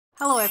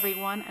Hello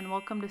everyone and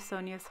welcome to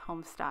Sonia's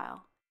Homestyle.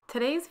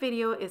 Today's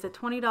video is a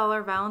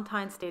 $20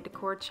 Valentine's Day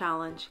Decor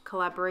Challenge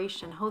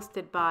collaboration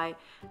hosted by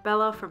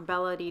Bella from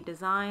Bella D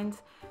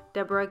Designs,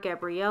 Debra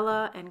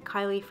Gabriella and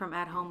Kylie from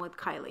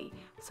AthomewithKylie.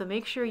 So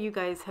make sure you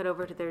guys head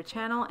over to their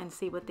channel and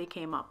see what they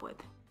came up with.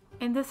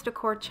 In this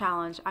decor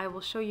challenge, I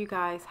will show you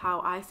guys how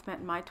I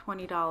spent my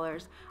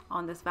 $20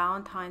 on this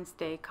Valentine's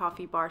Day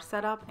coffee bar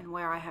setup and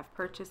where I have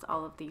purchased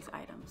all of these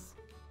items.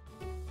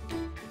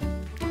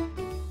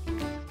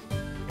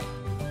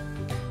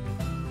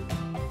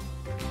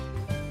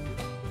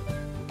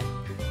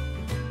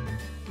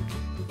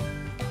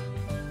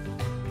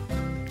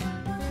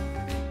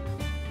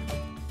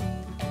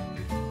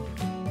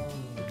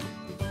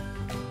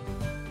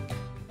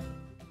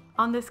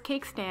 On this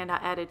cake stand, I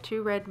added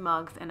 2 red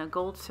mugs and a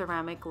gold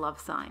ceramic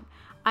love sign.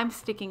 I'm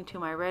sticking to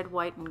my red,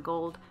 white, and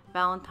gold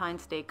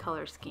Valentine's Day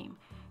color scheme.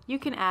 You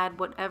can add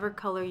whatever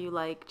color you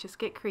like, just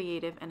get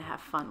creative and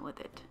have fun with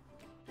it.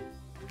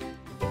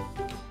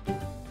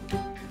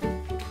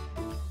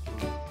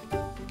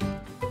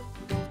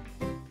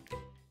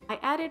 I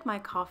added my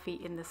coffee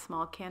in the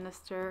small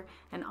canister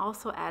and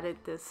also added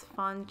this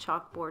fun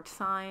chalkboard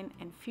sign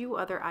and few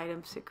other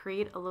items to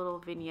create a little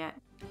vignette.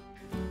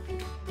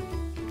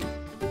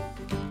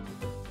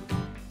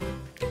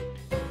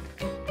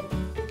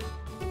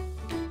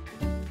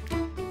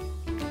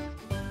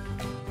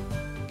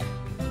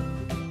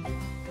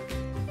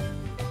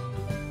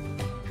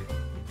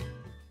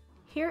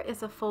 Here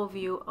is a full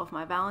view of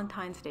my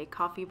Valentine's Day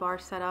coffee bar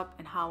setup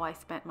and how I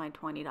spent my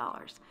 $20.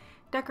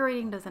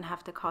 Decorating doesn't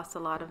have to cost a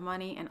lot of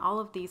money, and all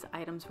of these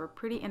items were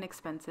pretty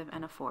inexpensive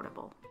and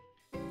affordable.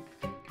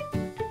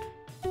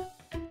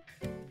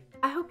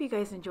 I hope you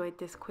guys enjoyed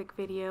this quick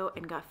video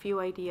and got a few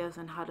ideas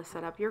on how to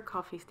set up your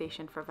coffee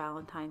station for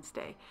Valentine's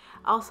Day.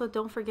 Also,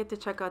 don't forget to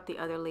check out the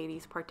other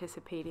ladies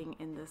participating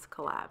in this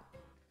collab.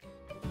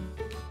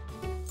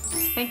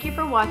 Thank you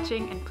for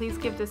watching, and please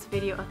give this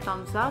video a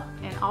thumbs up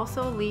and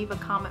also leave a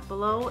comment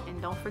below,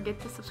 and don't forget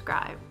to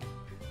subscribe.